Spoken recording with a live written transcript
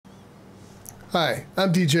Hi,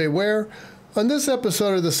 I'm DJ Ware. On this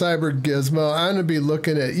episode of the CyberGizmo, I'm going to be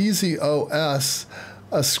looking at EasyOS,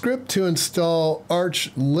 a script to install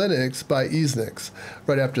Arch Linux by eznix,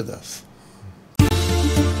 right after this.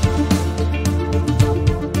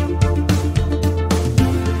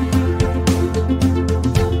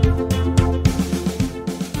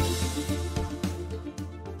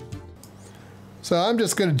 So I'm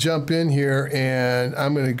just going to jump in here and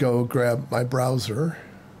I'm going to go grab my browser.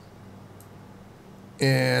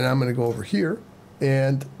 And I'm going to go over here.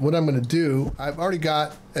 And what I'm going to do, I've already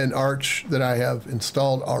got an Arch that I have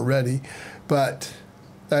installed already, but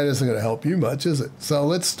that isn't going to help you much, is it? So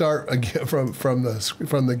let's start again from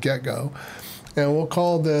the get-go. And we'll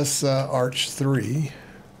call this Arch 3.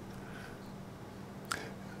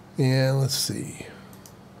 And let's see.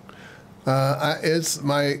 It's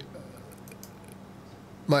my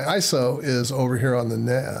ISO is over here on the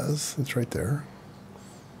NAS. It's right there.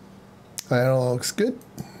 That all looks good.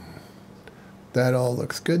 That all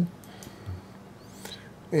looks good.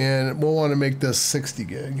 And we'll want to make this 60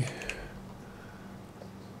 gig.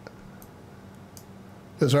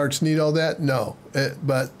 Does Arch need all that? No.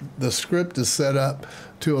 But the script is set up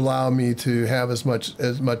to allow me to have as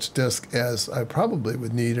much disk as I probably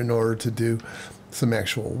would need in order to do some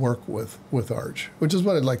actual work with Arch, which is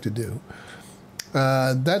what I'd like to do.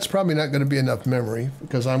 That's probably not going to be enough memory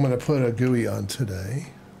because I'm going to put a GUI on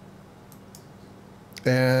today.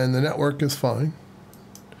 And the network is fine.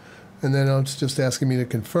 And then it's just asking me to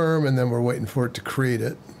confirm, and then we're waiting for it to create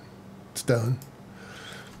it. It's done.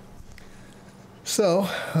 So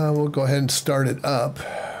we'll go ahead and start it up.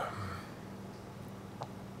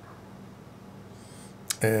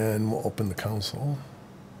 And we'll open the console.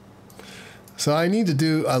 So I need to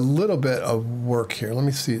do a little bit of work here. Let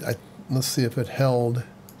me see. Let's see if it held.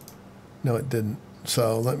 No, it didn't.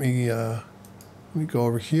 So let me go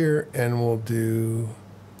over here and we'll do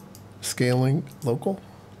scaling local.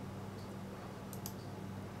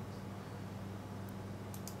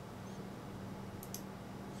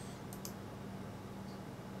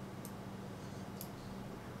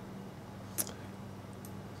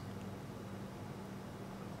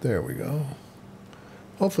 There we go.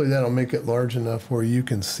 Hopefully that'll make it large enough where you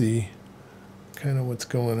can see kind of what's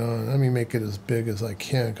going on. Let me make it as big as I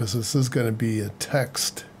can because this is going to be a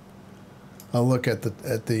text. I'll look at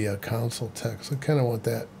the console text. I kind of want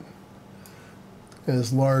that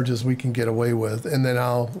as large as we can get away with, and then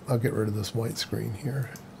I'll get rid of this white screen here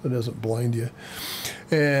so it doesn't blind you.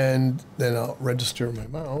 And then I'll register my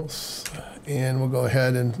mouse, and we'll go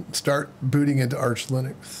ahead and start booting into Arch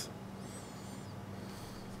Linux.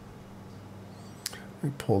 Let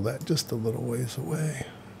me pull that just a little ways away.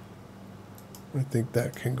 I think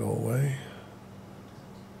that can go away.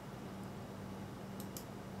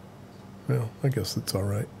 Well, I guess it's all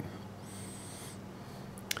right.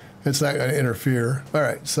 It's not going to interfere. All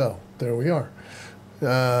right, so there we are.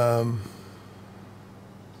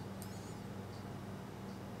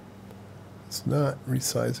 It's not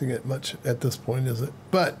resizing it much at this point, is it?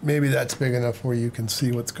 But maybe that's big enough where you can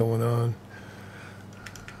see what's going on.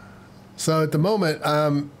 So at the moment,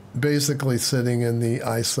 I'm basically sitting in the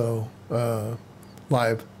ISO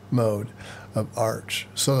live mode of Arch.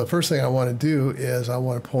 So the first thing I want to do is I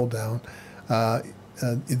want to pull down the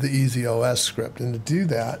EasyOS script. And to do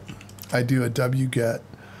that, I do a wget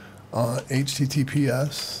on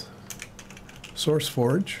https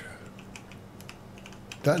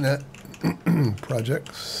sourceforge.net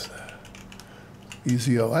projects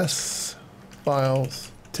EasyOS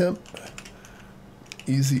files temp.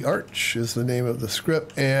 ezarch is the name of the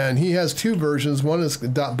script, and he has two versions. One is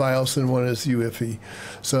 .bios and one is UEFI.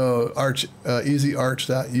 So Arch,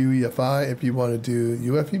 ezarch.uefi if you want to do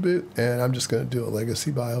UEFI boot, and I'm just going to do a legacy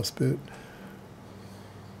BIOS boot.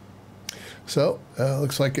 So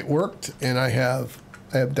looks like it worked, and I have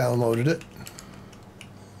downloaded it.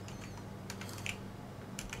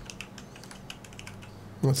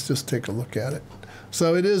 Let's just take a look at it.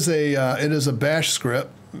 So it is a bash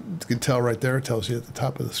script. You can tell right there, it tells you at the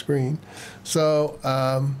top of the screen. So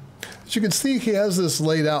as you can see, he has this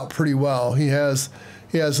laid out pretty well. He has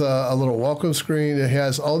a little welcome screen. It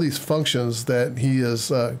has all these functions that he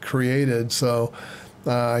has created. So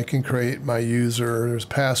I can create my user, there's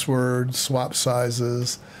passwords, swap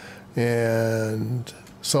sizes, and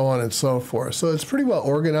so on and so forth. So it's pretty well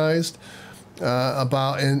organized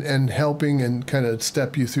about and helping and kind of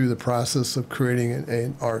step you through the process of creating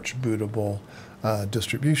an Arch bootable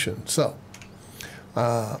distribution. So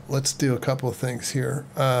let's do a couple of things here.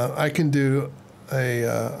 I can do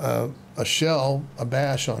a shell, a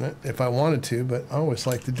bash on it if I wanted to, but I always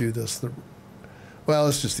like to do this. Well,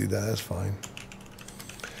 let's just do that. That's fine.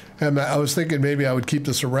 And I was thinking maybe I would keep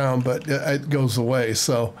this around, but it goes away.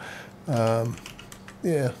 So,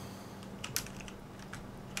 yeah.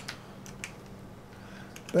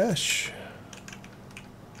 Bash.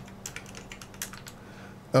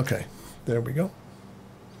 Okay, there we go.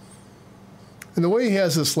 And the way he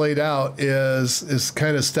has this laid out is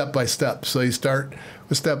kind of step by step. So you start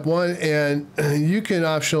with step one, and you can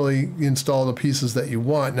optionally install the pieces that you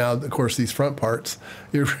want. Now, of course, these front parts,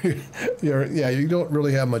 you don't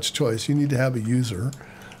really have much choice. You need to have a user.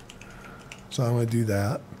 So I'm going to do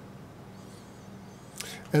that.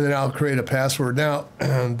 And then I'll create a password. Now,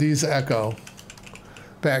 these echo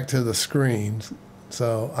back to the screen.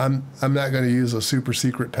 So I'm not going to use a super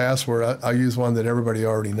secret password. I'll use one that everybody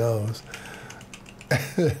already knows.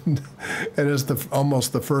 And it's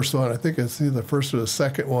almost the first one. I think it's either the first or the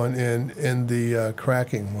second one in the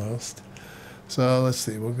cracking list. So let's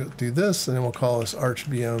see. We'll do this, and then we'll call this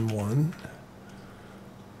ArchVM1.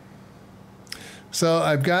 So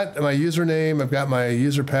I've got my username, I've got my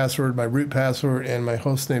user password, my root password, and my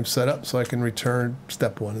host name set up, so I can return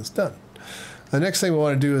step one is done. The next thing we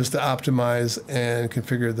want to do is to optimize and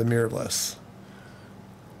configure the mirrorless.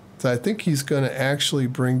 So I think he's going to actually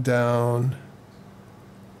bring down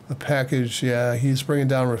a package. Yeah, he's bringing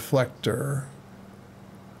down Reflector,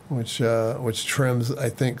 which trims, I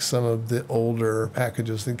think, some of the older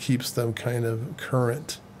packages and keeps them kind of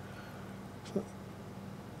current.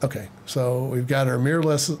 Okay, so we've got our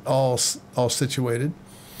mirrorless all situated.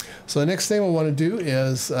 So the next thing we'll want to do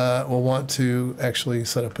is we'll want to actually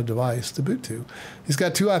set up a device to boot to. He's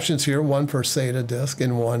got two options here, one for SATA disk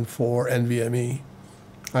and one for NVMe.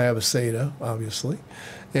 I have a SATA, obviously.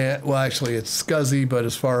 And, well, actually, it's SCSI, but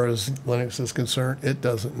as far as Linux is concerned, it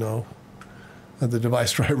doesn't know. The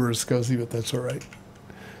device driver is SCSI, but that's all right.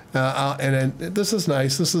 And then this is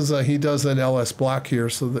nice. This is he does an LS block here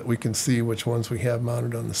so that we can see which ones we have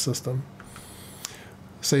mounted on the system.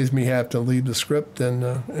 Saves me have to leave the script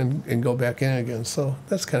and go back in again. So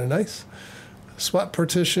that's kind of nice. Swap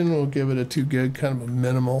partition, we'll give it a 2 gig, kind of a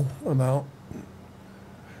minimal amount.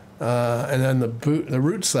 And then the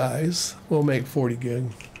root size, we'll make 40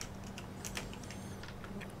 gig.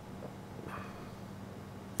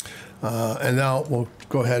 And now we'll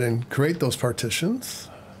go ahead and create those partitions.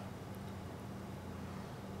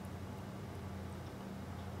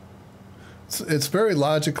 It's very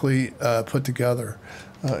logically put together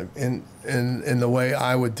in the way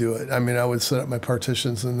I would do it. I mean, I would set up my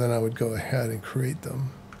partitions and then I would go ahead and create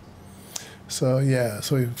them. So yeah,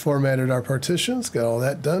 so we formatted our partitions, got all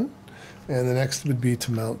that done, and the next would be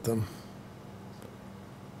to mount them.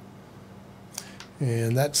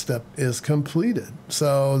 And that step is completed.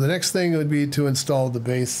 So the next thing would be to install the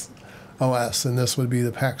base OS, and this would be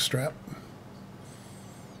the pack strap.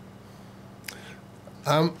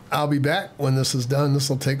 I'll be back when this is done. This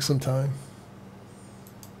will take some time.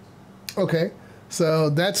 Okay, so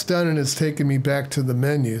that's done, and it's taken me back to the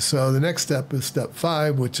menu. So the next step is step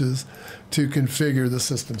 5, which is to configure the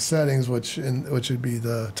system settings, which would be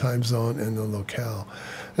the time zone and the locale.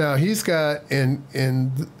 Now he's got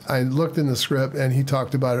I looked in the script, and he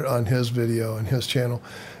talked about it on his video and his channel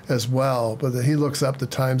as well. But he looks up the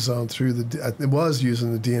time zone through it was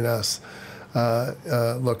using the DNS.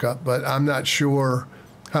 Lookup, but I'm not sure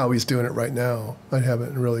how he's doing it right now. I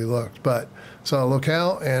haven't really looked, but so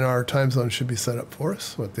locale and our time zone should be set up for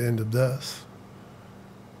us at the end of this.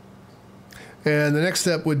 And the next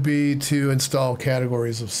step would be to install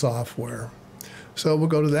categories of software. So we'll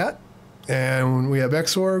go to that, and we have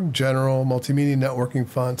Xorg, general, multimedia, networking,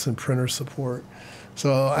 fonts, and printer support.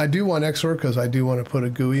 So I do want Xorg because I do want to put a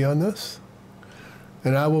GUI on this.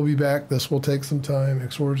 And I will be back. This will take some time.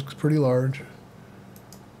 Xorg is pretty large.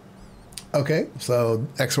 Okay, so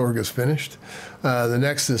Xorg is finished. The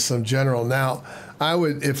next is some general. Now, I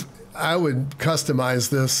would customize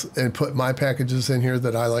this and put my packages in here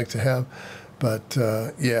that I like to have, but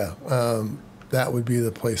that would be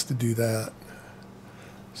the place to do that.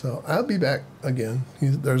 So I'll be back again.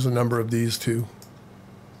 There's a number of these too.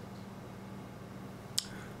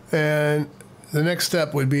 And the next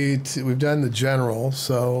step would be we've done the general,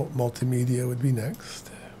 so multimedia would be next.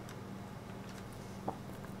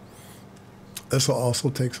 This will also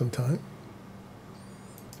take some time.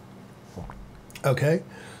 Okay,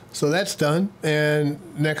 so that's done, and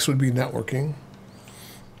next would be networking.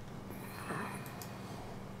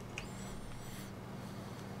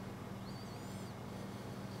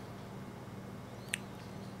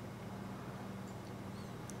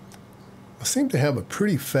 I seem to have a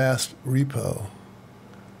pretty fast repo.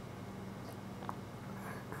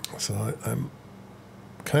 So I'm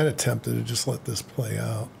kind of tempted to just let this play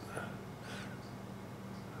out.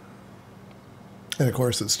 And of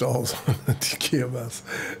course it stalls on the TKMS.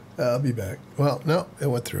 I'll be back. Well, no, it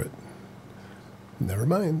went through it. Never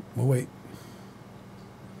mind. We'll wait.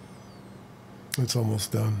 It's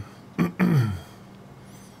almost done.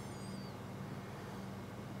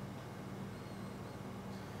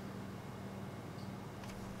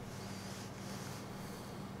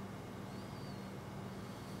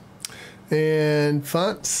 And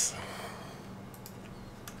fonts.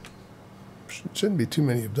 Shouldn't be too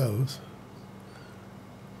many of those.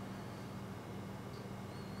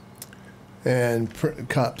 And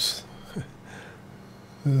cups.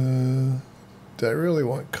 Do I really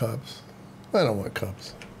want cups? I don't want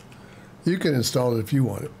cups. You can install it if you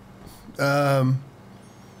want it.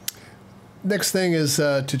 Next thing is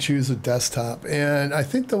to choose a desktop. And I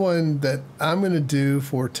think the one that I'm going to do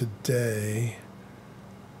for today,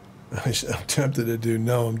 I'm tempted to do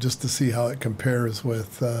GNOME just to see how it compares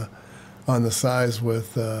with on the size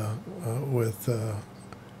with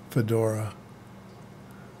Fedora.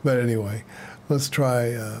 But anyway, let's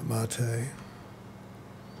try Mate.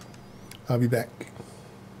 I'll be back.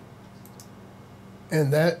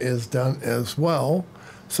 And that is done as well.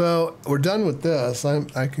 So we're done with this.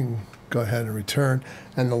 I can go ahead and return.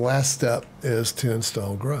 And the last step is to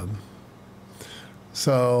install Grub.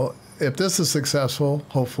 So if this is successful,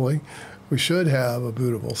 hopefully, we should have a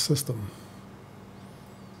bootable system.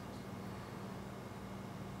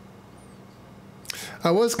 I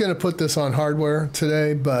was going to put this on hardware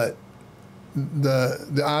today, but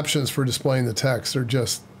the options for displaying the text are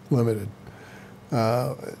just limited.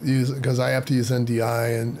 Because I have to use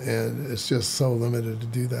NDI, and it's just so limited to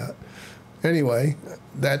do that. Anyway,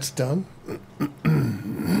 that's done.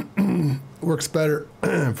 Works better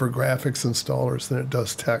for graphics installers than it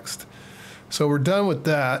does text. So we're done with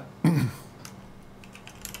that.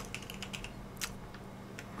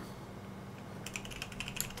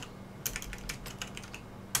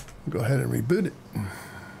 Go ahead and reboot it.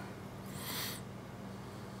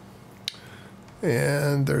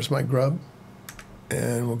 And there's my Grub.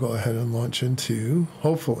 And we'll go ahead and launch into,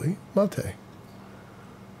 hopefully, Mate.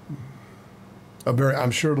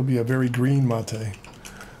 I'm sure it'll be a very green Mate.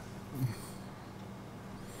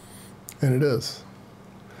 And it is.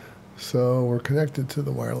 So we're connected to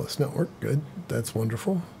the wireless network. Good. That's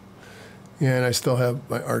wonderful. And I still have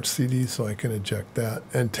my Arch CD, so I can eject that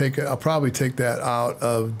and take it. I'll probably take that out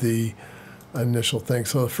of the initial thing.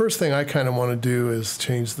 So the first thing I kind of want to do is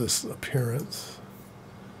change this appearance.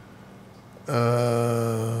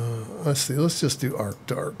 Let's see. Let's just do Arc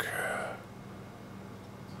Dark.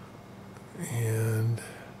 And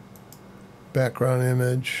background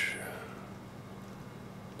image.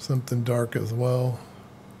 Something dark as well.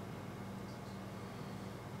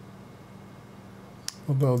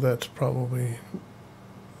 Although that's probably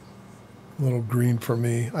a little green for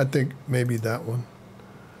me. I think maybe that one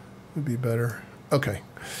would be better. Okay,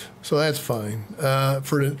 so that's fine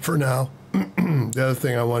for now. The other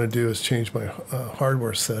thing I want to do is change my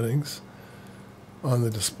hardware settings on the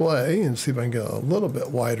display and see if I can get a little bit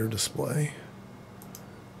wider display.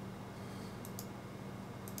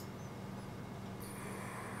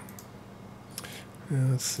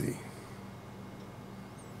 And let's see.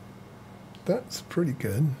 That's pretty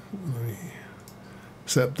good.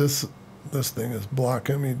 Except this thing is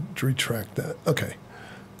blocking me. Retract that. Okay.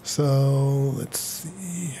 So let's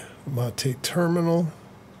see. Mate terminal.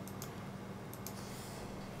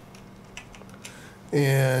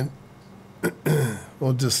 And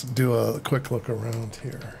we'll just do a quick look around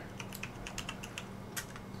here.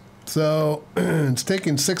 So it's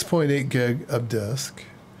taking 6.8 gig of disk.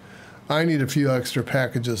 I need a few extra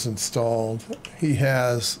packages installed. He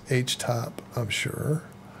has HTOP, I'm sure,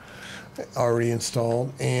 already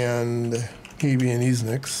installed, and Hebe and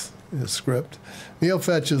eznix, his script.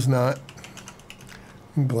 Neofetch is not,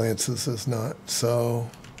 and Glances is not, so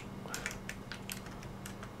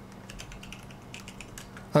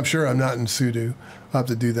I'm sure I'm not in sudo. I'll have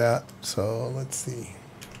to do that, so let's see.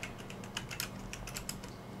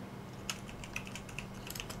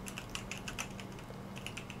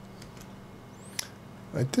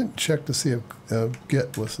 I didn't check to see if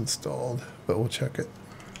Git was installed, but we'll check it.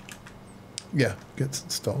 Yeah, Git's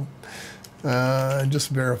installed. And just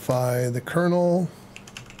verify the kernel,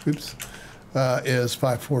 oops, is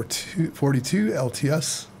 542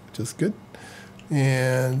 LTS, which is good.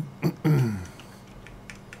 And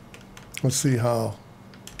let's see how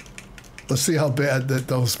bad that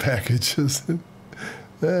those packages.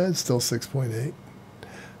 It's still 6.8.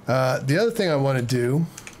 The other thing I want to do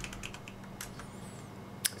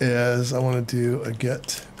is I want to do a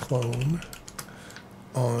git clone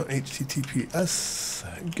on https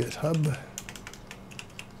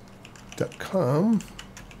ezarch.com.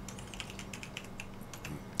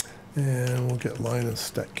 And we'll get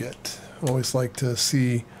linus.get. Always like to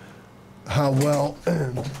see how well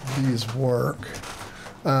these work.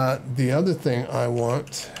 The other thing I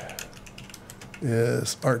want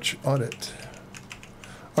is Arch Audit.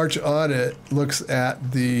 Arch Audit looks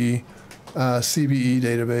at the CVE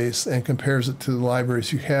database and compares it to the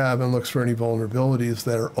libraries you have and looks for any vulnerabilities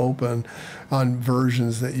that are open on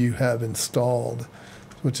versions that you have installed,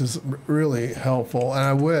 which is really helpful. And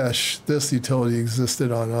I wish this utility existed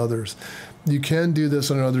on others. You can do this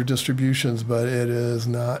on other distributions, but it is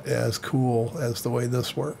not as cool as the way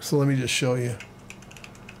this works. So let me just show you.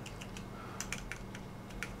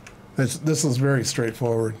 This is very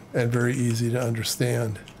straightforward and very easy to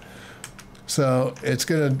understand. So it's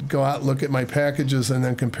going to go out and look at my packages and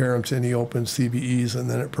then compare them to any open CVEs, and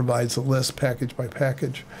then it provides a list package by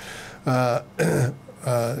package in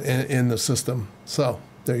the system. So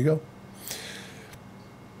there you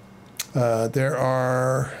go. There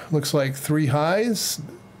are, looks like 3 highs,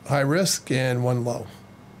 high risk, and 1 low.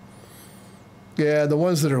 Yeah, the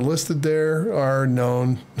ones that are listed there are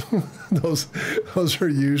known. those are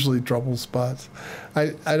usually trouble spots.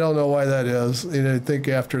 I don't know why that is. I think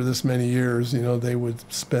after this many years, they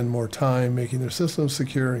would spend more time making their systems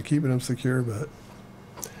secure and keeping them secure, but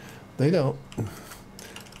they don't.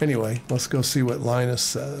 Anyway, let's go see what Linus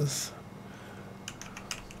says.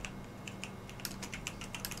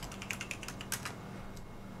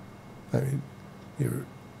 I mean, you're...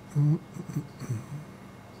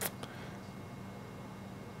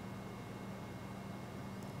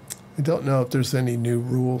 I don't know if there's any new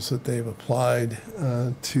rules that they've applied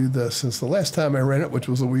to this since the last time I ran it, which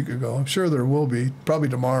was a week ago. I'm sure there will be, probably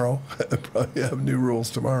tomorrow. I'll probably have new rules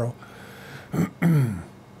tomorrow.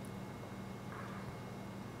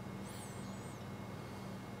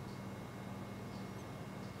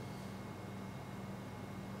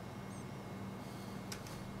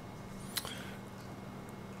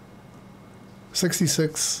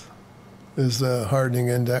 .66 is the hardening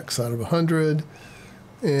index out of 100.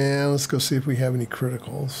 And let's go see if we have any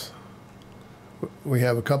criticals. We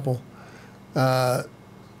have a couple. So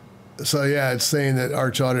yeah, it's saying that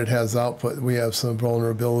Arch Audit has output. We have some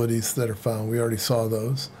vulnerabilities that are found. We already saw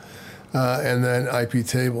those. And then IP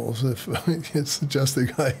tables. If it's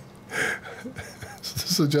suggesting I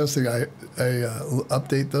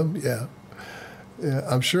update them, yeah.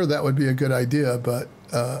 I'm sure that would be a good idea, but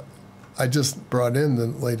I just brought in the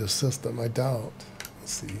latest system. I doubt.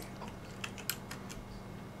 Let's see.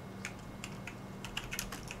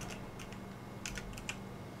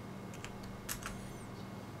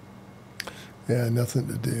 Yeah, nothing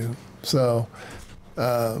to do. So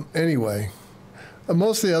anyway,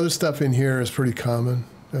 most of the other stuff in here is pretty common.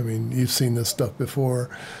 I mean, you've seen this stuff before.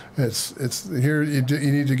 It's here. You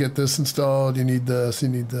need to get this installed. You need this. You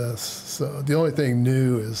need this. So the only thing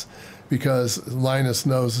new is because Linus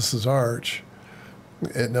knows this is Arch.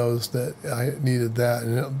 It knows that I needed that,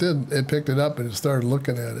 and it did. It picked it up and it started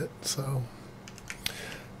looking at it. So,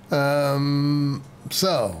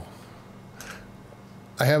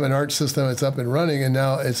 I have an Arch system. It's up and running, and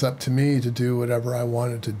now it's up to me to do whatever I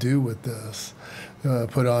wanted to do with this.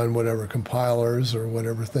 Put on whatever compilers or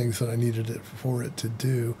whatever things that I needed it for it to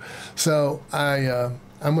do. So I'm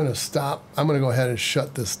going to stop. I'm going to go ahead and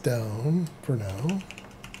shut this down for now.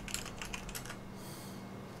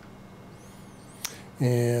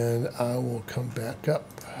 And I will come back up.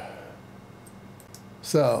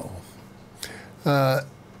 So I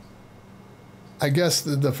guess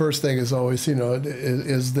the first thing is always,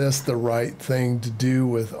 is this the right thing to do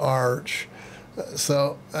with Arch?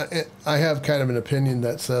 So I have kind of an opinion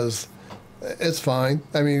that says it's fine.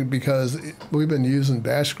 I mean, because we've been using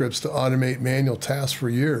bash scripts to automate manual tasks for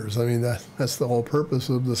years. I mean, that's the whole purpose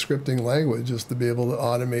of the scripting language, is to be able to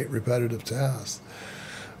automate repetitive tasks.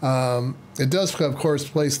 It does, of course,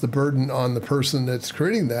 place the burden on the person that's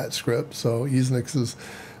creating that script. So eznix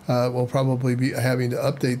will probably be having to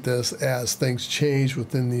update this as things change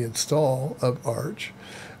within the install of Arch.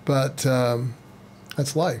 But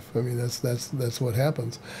that's life. I mean, that's what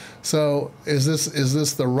happens. So is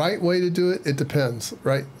this the right way to do it? It depends,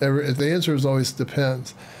 right? The answer is always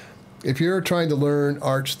depends. If you're trying to learn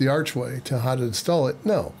Arch the Arch way to how to install it,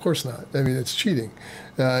 no, of course not. I mean, it's cheating.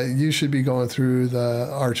 You should be going through the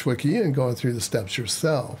Arch wiki and going through the steps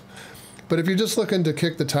yourself. But if you're just looking to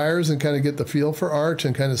kick the tires and kind of get the feel for Arch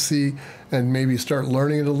and kind of see and maybe start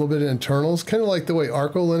learning it a little bit in internals, kind of like the way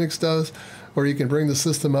Arco Linux does, where you can bring the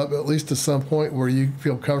system up at least to some point where you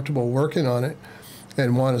feel comfortable working on it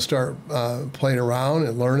and want to start playing around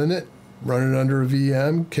and learning it, running it under a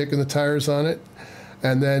VM, kicking the tires on it,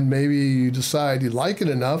 and then maybe you decide you like it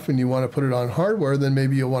enough and you want to put it on hardware, then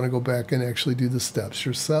maybe you'll want to go back and actually do the steps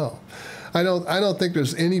yourself. I don't think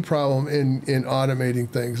there's any problem in automating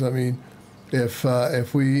things. I mean, if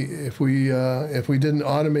we didn't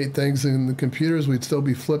automate things in the computers, we'd still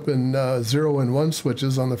be flipping 0 and 1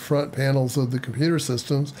 switches on the front panels of the computer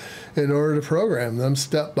systems in order to program them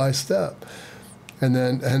step by step, and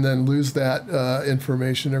then lose that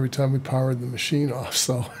information every time we powered the machine off.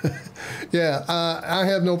 So, yeah, I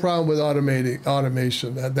have no problem with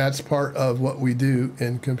automation. That's part of what we do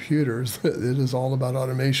in computers. It is all about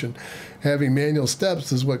automation. Having manual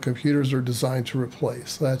steps is what computers are designed to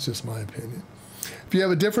replace. That's just my opinion. If you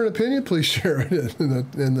have a different opinion, please share it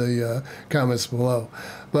in the comments below.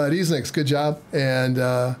 But eznix, good job, and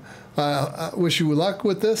I wish you luck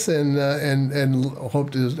with this, and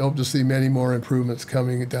hope to see many more improvements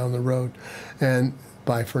coming down the road. And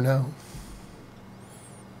bye for now.